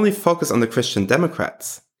 if you only focus on the Christian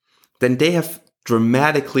Democrats, then they have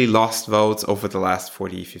dramatically lost votes over the last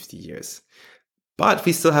 40, 50 years. But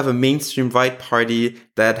we still have a mainstream right party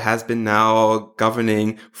that has been now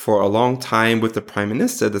governing for a long time with the prime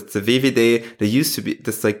minister. That's the VVD. There used to be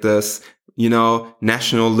this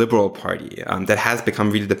national liberal party that has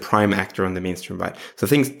become really the prime actor on the mainstream right. So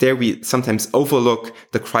things there, we sometimes overlook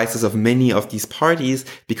the crisis of many of these parties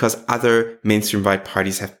because other mainstream right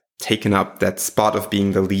parties have taken up that spot of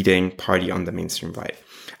being the leading party on the mainstream right.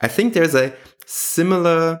 I think there's a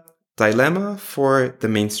similar dilemma for the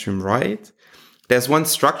mainstream right. There's one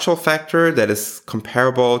structural factor that is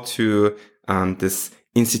comparable to this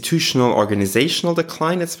institutional organizational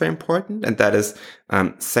decline that's very important, and that is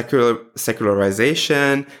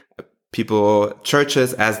secularization,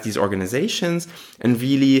 churches as these organizations, and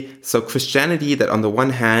really, so Christianity that on the one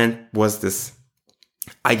hand was this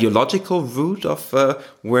ideological root of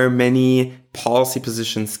where many policy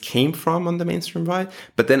positions came from on the mainstream right,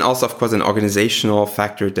 but then also, of course, an organizational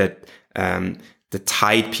factor that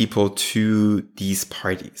tied people to these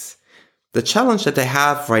parties. The challenge that they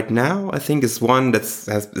have right now, I think, is one is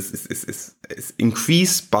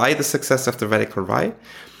increased by the success of the radical right.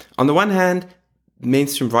 On the one hand,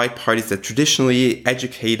 mainstream right parties that traditionally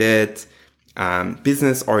educated,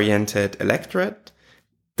 business-oriented electorate,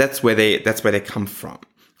 that's where they come from.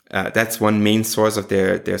 That's one main source of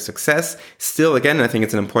their success. Still, again, I think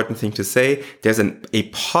it's an important thing to say, there's a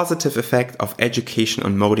positive effect of education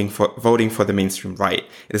on voting for the mainstream right.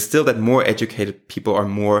 It is still that more educated people are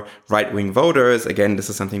more right-wing voters. Again, this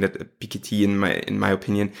is something that Piketty, in my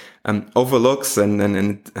opinion, overlooks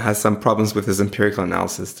and has some problems with his empirical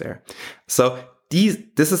analysis there. So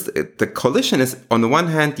the coalition is, on the one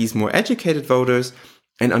hand, these more educated voters,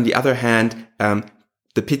 and on the other hand,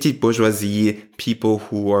 the petite bourgeoisie, people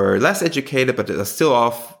who are less educated but are still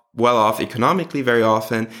well off economically very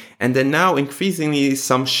often, and then now increasingly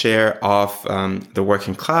some share of the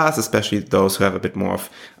working class, especially those who have a bit more of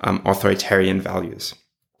authoritarian values.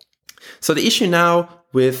 So the issue now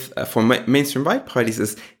for mainstream right parties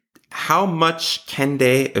is how much can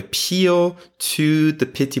they appeal to the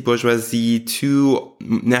petite bourgeoisie, to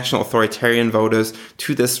national authoritarian voters,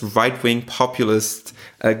 to this right-wing populist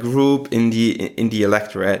group in the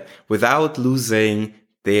electorate without losing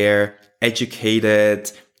their educated,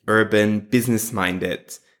 urban,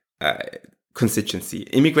 business-minded constituency.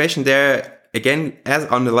 Immigration there, again, as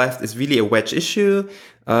on the left, is really a wedge issue.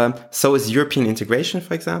 So is European integration,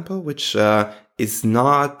 for example, which is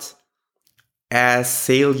not as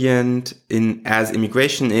salient as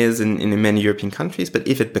immigration is in many European countries. But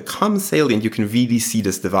if it becomes salient, you can really see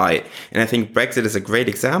this divide. And I think Brexit is a great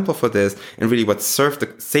example for this. And really what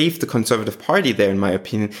saved the Conservative Party there, in my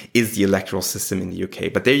opinion, is the electoral system in the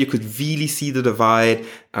UK. But there you could really see the divide.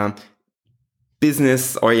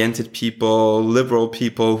 Business-oriented people, liberal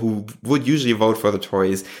people who would usually vote for the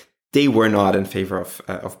Tories, they were not in favor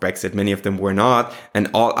of Brexit. Many of them were not. And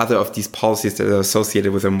all other of these policies that are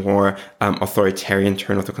associated with a more authoritarian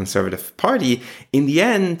turn of the Conservative Party, in the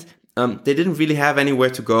end, they didn't really have anywhere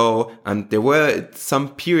to go. There were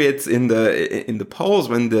some periods in the polls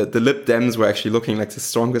when the Lib Dems were actually looking like the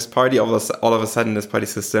strongest party all of a sudden in this party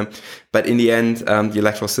system. But in the end, the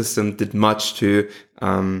electoral system did much to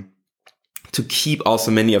keep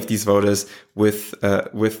also many of these voters with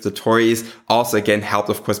the Tories. Also, again, helped,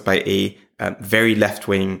 of course, by a very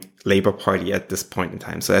left-wing Labour Party at this point in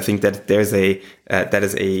time. So I think that that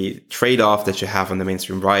is a trade-off that you have on the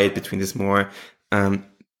mainstream right between this more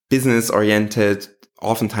business-oriented,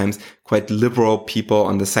 oftentimes quite liberal people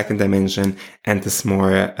on the second dimension, and this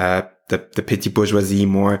more, the petit bourgeoisie,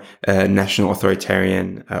 more, national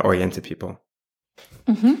authoritarian, oriented people.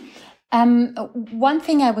 Mm-hmm. One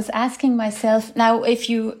thing I was asking myself now, if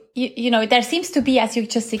you know, there seems to be, as you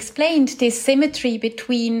just explained, this symmetry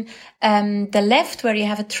between the left, where you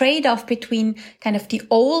have a trade-off between kind of the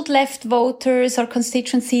old left voters or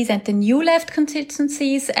constituencies and the new left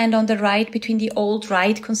constituencies, and on the right between the old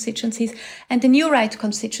right constituencies and the new right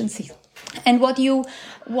constituencies. And what you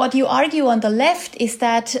argue on the left is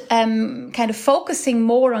that kind of focusing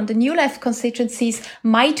more on the new left constituencies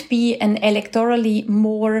might be an electorally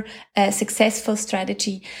more successful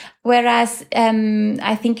strategy. Whereas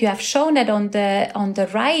I think you have shown that on the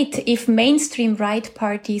right, if mainstream right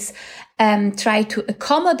parties try to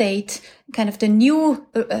accommodate kind of the new,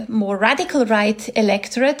 more radical right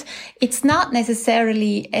electorate, it's not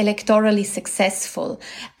necessarily electorally successful.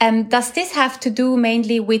 Does this have to do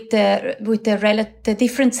mainly with the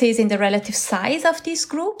differences in the relative size of these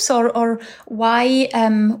groups, or why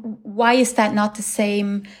is that not the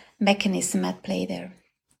same mechanism at play there?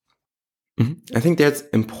 I think that's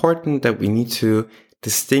important, that we need to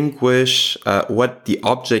distinguish what the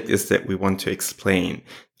object is that we want to explain.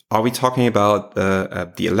 Are we talking about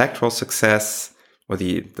the electoral success or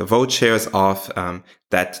the vote shares of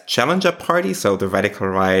that challenger party, so the radical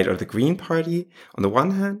right or the Green Party on the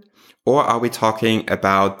one hand? Or are we talking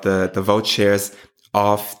about the vote shares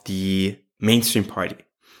of the mainstream party?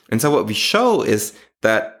 And so what we show is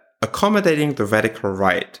that accommodating the radical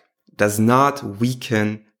right does not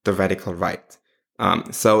weaken the radical right.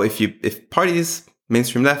 So if parties,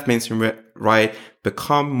 mainstream left, mainstream right,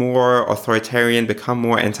 become more authoritarian, become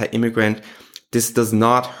more anti-immigrant, this does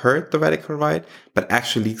not hurt the radical right, but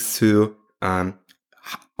actually leads to, on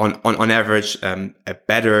average, a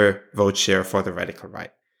better vote share for the radical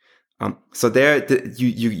right. So there,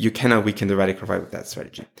 you cannot weaken the radical right with that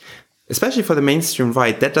strategy. Especially for the mainstream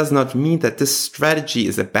right, that does not mean that this strategy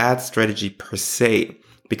is a bad strategy per se,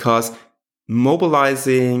 because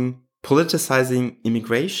mobilizing, politicizing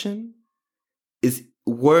immigration is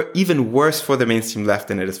even worse for the mainstream left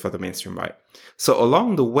than it is for the mainstream right. So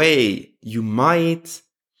along the way, you might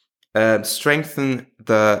strengthen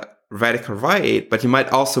the radical right, but you might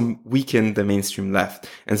also weaken the mainstream left.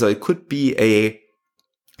 And so it could be a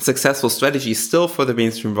successful strategy still for the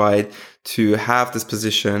mainstream right to have this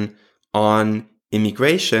position on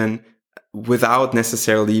immigration without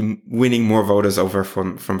necessarily winning more voters over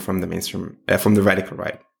from the mainstream, from the radical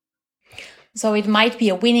right. So it might be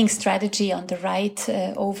a winning strategy on the right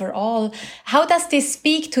overall. How does this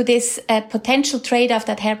speak to this potential trade-off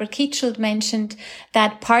that Herbert Kitschelt mentioned,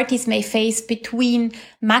 that parties may face between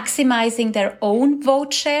maximizing their own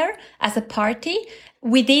vote share as a party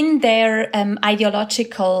within their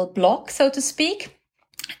ideological bloc, so to speak,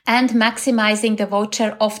 and maximizing the vote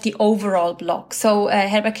share of the overall bloc? So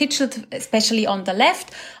Herbert Kitschelt, especially on the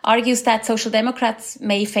left, argues that Social Democrats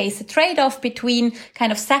may face a trade-off between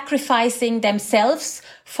kind of sacrificing themselves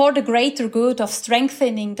for the greater good of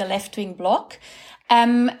strengthening the left-wing bloc,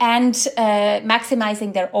 and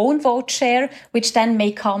maximizing their own vote share, which then may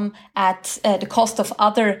come at the cost of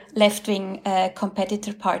other left-wing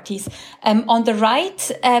competitor parties. On the right,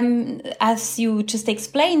 as you just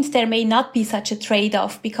explained, there may not be such a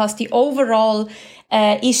trade-off, because the overall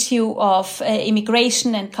issue of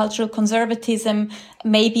immigration and cultural conservatism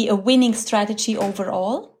may be a winning strategy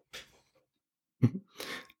overall.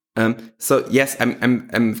 So yes,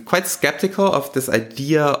 I'm quite skeptical of this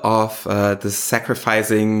idea of the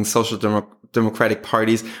sacrificing social democratic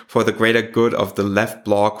parties for the greater good of the left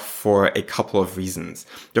bloc for a couple of reasons.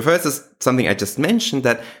 The first is something I just mentioned,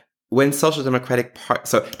 that when social democratic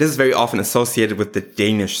so this is very often associated with the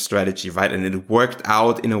Danish strategy, right? And it worked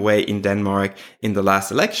out in a way in Denmark in the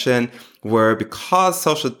last election, where because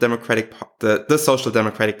the Social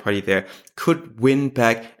Democratic Party there could win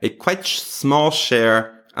back a quite small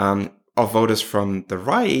share of voters from the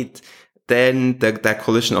right, then that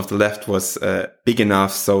coalition of the left was big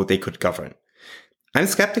enough so they could govern. I'm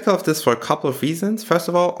skeptical of this for a couple of reasons. First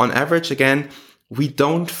of all, on average, again, we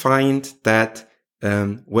don't find that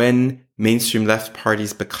when mainstream left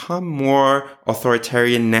parties become more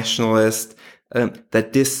authoritarian nationalist,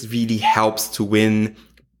 that this really helps to win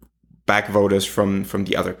back voters from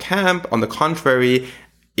the other camp. On the contrary,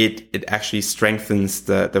 it actually strengthens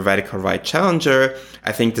the radical right challenger.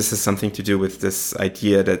 I think this has something to do with this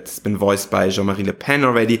idea that's been voiced by Jean-Marie Le Pen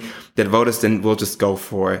already, that voters then will just go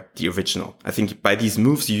for the original. I think by these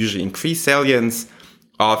moves, you usually increase salience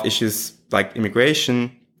of issues like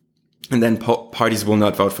immigration, and then parties will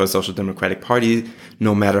not vote for a social democratic party,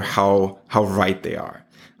 no matter how right they are.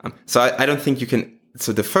 So I don't think you can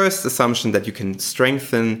so the first assumption that you can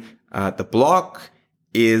strengthen the bloc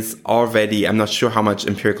is already, I'm not sure how much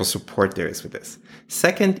empirical support there is for this.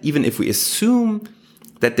 Second, even if we assume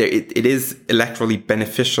that it is electorally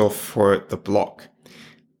beneficial for the bloc,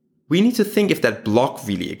 we need to think if that bloc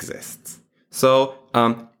really exists. So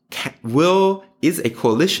is a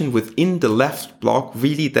coalition within the left bloc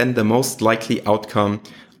really then the most likely outcome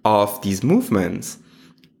of these movements?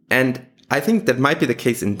 And I think that might be the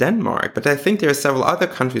case in Denmark, but I think there are several other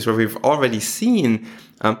countries where we've already seen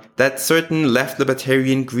that certain left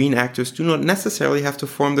libertarian green actors do not necessarily have to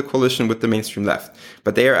form the coalition with the mainstream left.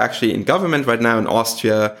 But they are actually in government right now in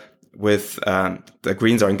Austria with the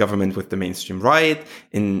Greens are in government with the mainstream right.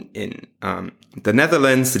 In the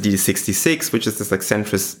Netherlands, the D66, which is this like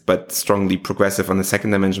centrist but strongly progressive on the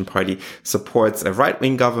second dimension party, supports a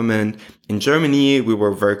right-wing government. In Germany, we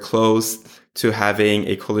were very close to having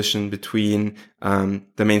a coalition between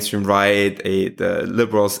the mainstream right, the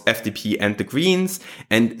liberals, FDP, and the Greens.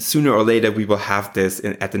 And sooner or later, we will have this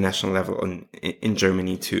at the national level in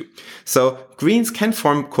Germany too. So Greens can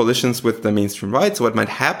form coalitions with the mainstream right. So what might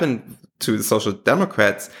happen to the Social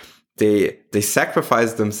Democrats, they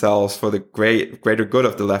sacrifice themselves for the greater good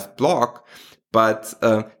of the left bloc, but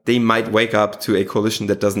they might wake up to a coalition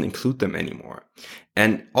that doesn't include them anymore.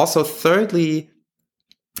 And also thirdly,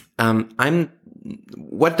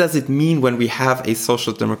 what does it mean when we have a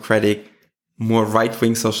social democratic, more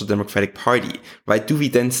right-wing social democratic party, right? Do we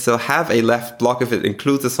then still have a left bloc if it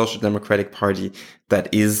includes a social democratic party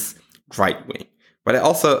that is right-wing? But I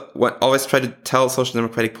also always try to tell social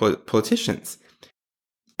democratic politicians,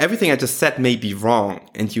 everything I just said may be wrong,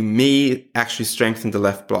 and you may actually strengthen the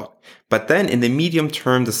left bloc. But then in the medium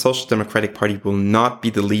term, the Social Democratic Party will not be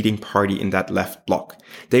the leading party in that left bloc.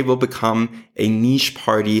 They will become a niche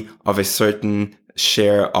party of a certain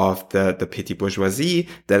share of the petit bourgeoisie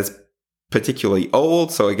that is particularly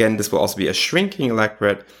old. So again, this will also be a shrinking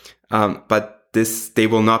electorate. But they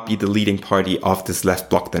will not be the leading party of this left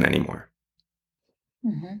bloc then anymore.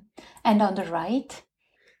 Mm-hmm. And on the right?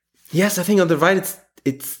 Yes, I think on the right,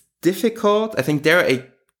 it's difficult. I think there a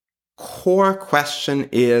core question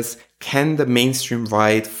is, can the mainstream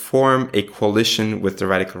right form a coalition with the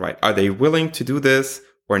radical right? Are they willing to do this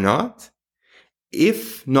or not?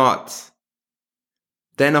 If not,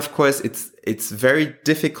 then of course it's very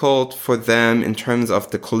difficult for them in terms of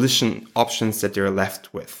the coalition options that they're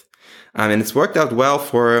left with. And it's worked out well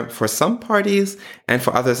for some parties, and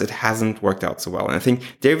for others it hasn't worked out so well. And I think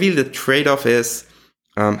there really the trade-off is,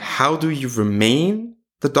 how do you remain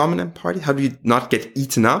the dominant party? How do you not get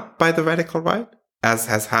eaten up by the radical right, as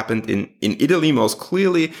has happened in Italy most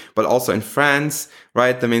clearly, but also in France,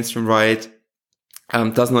 right? The mainstream right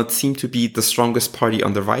does not seem to be the strongest party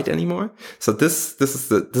on the right anymore. So this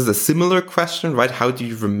is a similar question, right? How do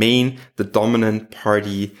you remain the dominant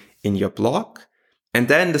party in your bloc? And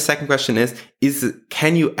then the second question is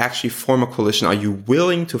can you actually form a coalition? Are you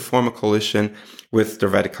willing to form a coalition with the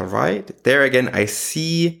radical right? There again, I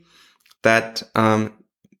see that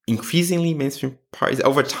increasingly mainstream parties,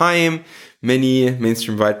 over time, many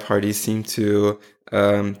mainstream right parties seem to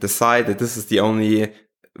decide that this is the only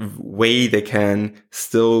way they can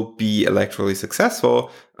still be electorally successful.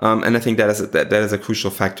 And I think that is a crucial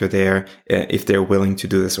factor there, if they're willing to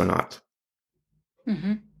do this or not.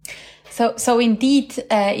 Mm-hmm. So indeed,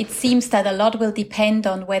 it seems that a lot will depend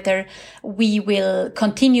on whether we will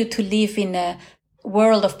continue to live in a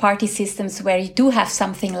world of party systems where you do have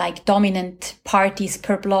something like dominant parties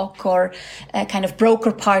per bloc, or kind of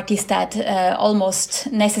broker parties that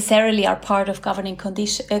almost necessarily are part of governing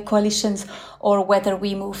coalitions, or whether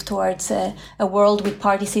we move towards a world with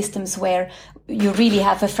party systems where you really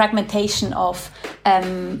have a fragmentation of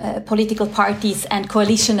political parties, and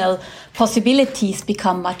coalitional possibilities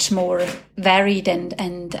become much more varied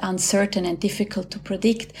and uncertain and difficult to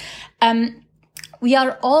predict. We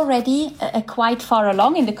are already quite far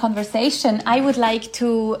along in the conversation. I would like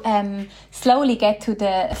to slowly get to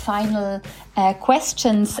the final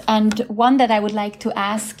questions. And one that I would like to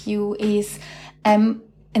ask you is,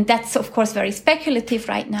 and that's of course very speculative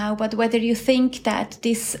right now, but whether you think that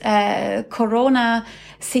this corona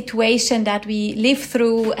situation that we live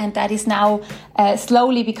through, and that is now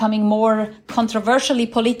slowly becoming more controversially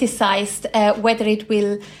politicized, whether it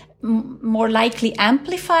will more likely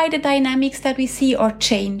amplify the dynamics that we see or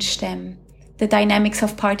change them, the dynamics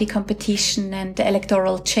of party competition and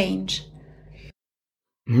electoral change.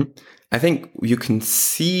 Mm-hmm. I think you can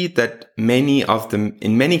see that in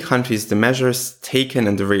many countries, the measures taken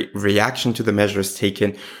and the reaction to the measures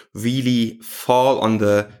taken really fall on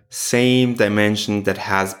the same dimension that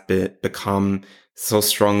has become so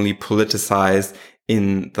strongly politicized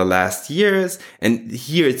in the last years. And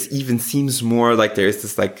here it even seems more like there is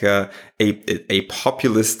this like a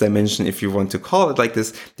populist dimension, if you want to call it like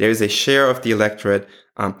this. There is a share of the electorate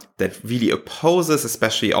that really opposes,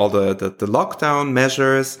 especially all the lockdown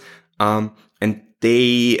measures, and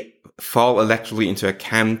they fall electorally into a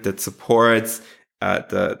camp that supports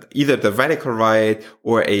either the radical right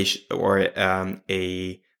or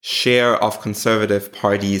a share of conservative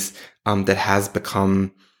parties that has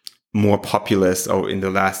become more populist in the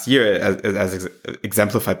last year, as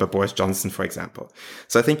exemplified by Boris Johnson, for example.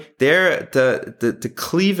 So I think there the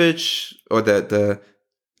cleavage or the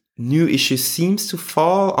new issue seems to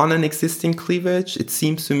fall on an existing cleavage. It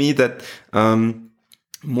seems to me that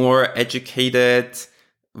more educated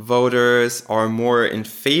voters are more in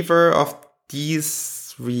favor of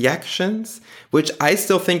these reactions, which I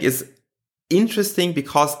still think is interesting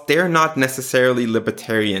because they're not necessarily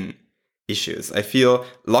libertarian issues. I feel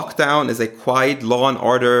lockdown is a quite law and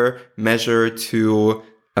order measure to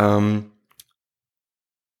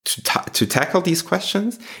tackle these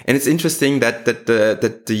questions, and it's interesting that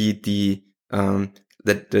the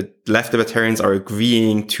left libertarians are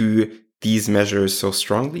agreeing to these measures so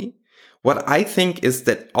strongly. What I think is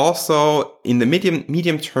that also in the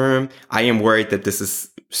medium term, I am worried that this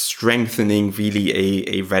is strengthening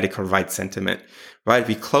really a radical right sentiment, right?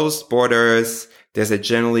 We closed borders. There's a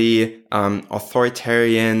generally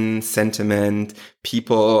authoritarian sentiment.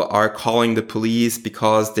 People are calling the police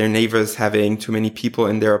because their neighbor's having too many people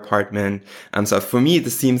in their apartment. So for me,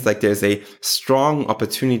 this seems like there's a strong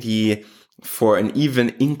opportunity for an even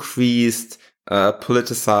increased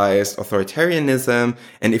politicized authoritarianism.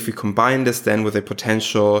 And if we combine this then with a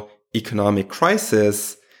potential economic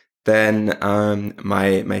crisis, then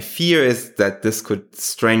my fear is that this could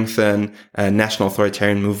strengthen national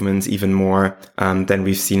authoritarian movements even more than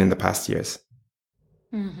we've seen in the past years.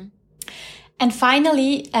 Mm-hmm. And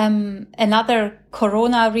finally, another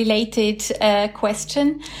corona-related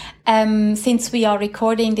question. Since we are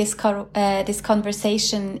recording this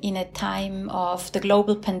conversation in a time of the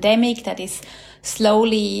global pandemic that is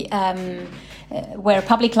slowly, where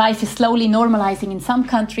public life is slowly normalizing in some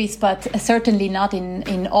countries, but certainly not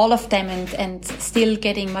in all of them, and still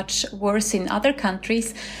getting much worse in other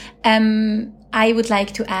countries, I would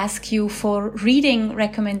like to ask you for reading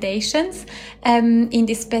recommendations in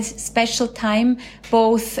this special time,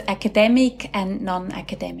 both academic and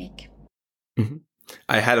non-academic. Mm-hmm.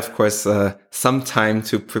 I had, of course, some time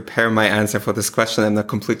to prepare my answer for this question. I'm not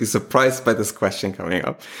completely surprised by this question coming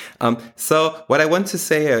up. So what I want to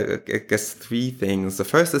say, I guess 3 things. The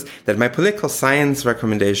first is that my political science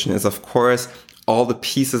recommendation is, of course, all the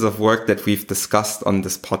pieces of work that we've discussed on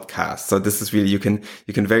this podcast. So this is really, you can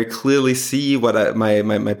very clearly see what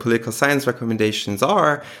my political science recommendations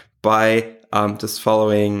are by just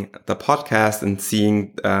following the podcast and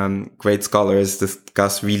seeing great scholars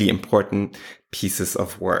discuss really important pieces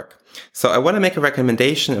of work. So I want to make a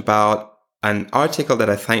recommendation about an article that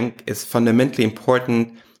I think is fundamentally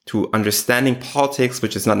important to understanding politics,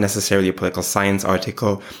 which is not necessarily a political science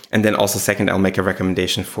article. And then also second, I'll make a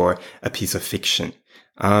recommendation for a piece of fiction.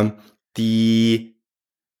 The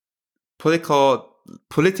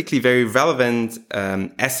politically very relevant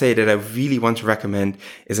essay that I really want to recommend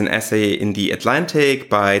is an essay in The Atlantic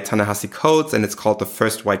by Ta-Nehisi Coates, and it's called The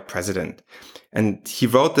First White President. And he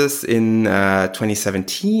wrote this in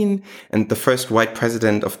 2017. And the first white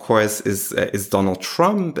president, of course, is Donald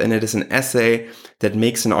Trump. And it is an essay that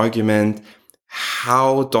makes an argument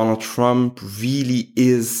how Donald Trump really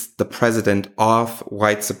is the president of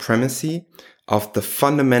white supremacy, of the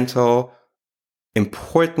fundamental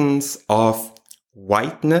importance of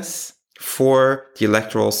whiteness for the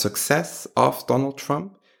electoral success of Donald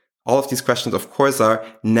Trump. All of these questions, of course, are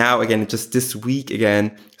now, again, just this week,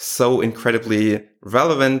 again, so incredibly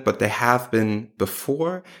relevant, but they have been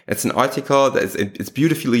before. It's an article that it's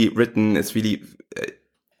beautifully written. It's really,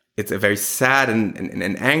 it's a very sad and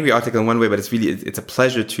an angry article in one way, but it's a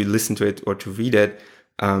pleasure to listen to it or to read it.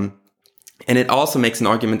 And it also makes an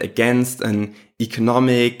argument against an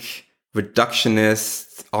economic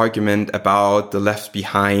reductionist argument about the left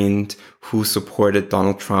behind who supported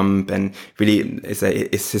Donald Trump, and really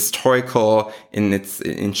is historical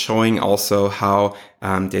in showing also how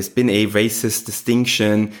there's been a racist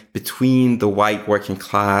distinction between the white working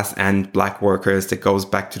class and black workers that goes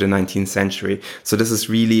back to the 19th century. So this is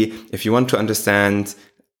really, if you want to understand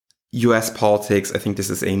US politics, I think this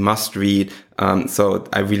is a must read. So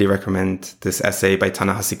I really recommend this essay by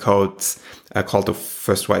Ta-Nehisi Coates called The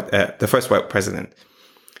First White President.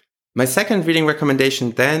 My second reading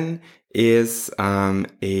recommendation then is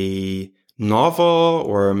a novel,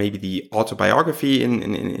 or maybe the autobiography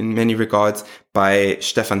in many regards, by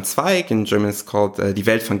Stefan Zweig. In German it's called Die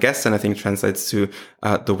Welt von gestern, I think translates to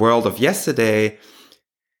The World of Yesterday,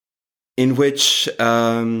 in which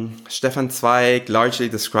Stefan Zweig largely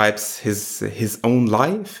describes his own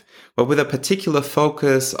life, but with a particular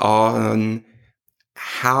focus on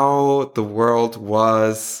how the world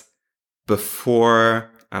was before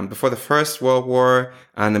the First World War,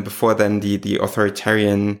 and then before then the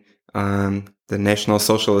authoritarian, the National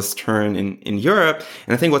Socialist turn in Europe.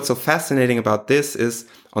 And I think what's so fascinating about this is,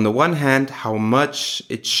 on the one hand, how much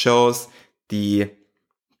it shows the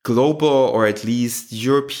global, or at least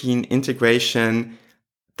European, integration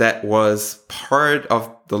that was part of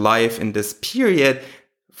the life in this period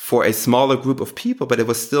for a smaller group of people, but it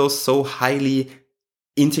was still so highly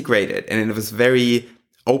integrated, and it was very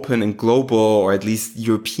open and global, or at least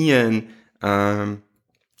European, in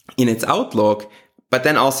its outlook. But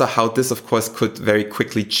then also how this, of course, could very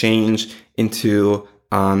quickly change into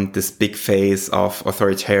this big phase of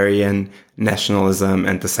authoritarian nationalism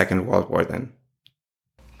and the Second World War then.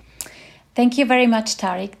 Thank you very much,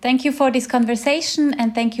 Tarik. Thank you for this conversation,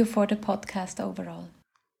 and thank you for the podcast overall.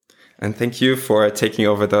 And thank you for taking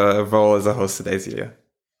over the role as a host today, Celia.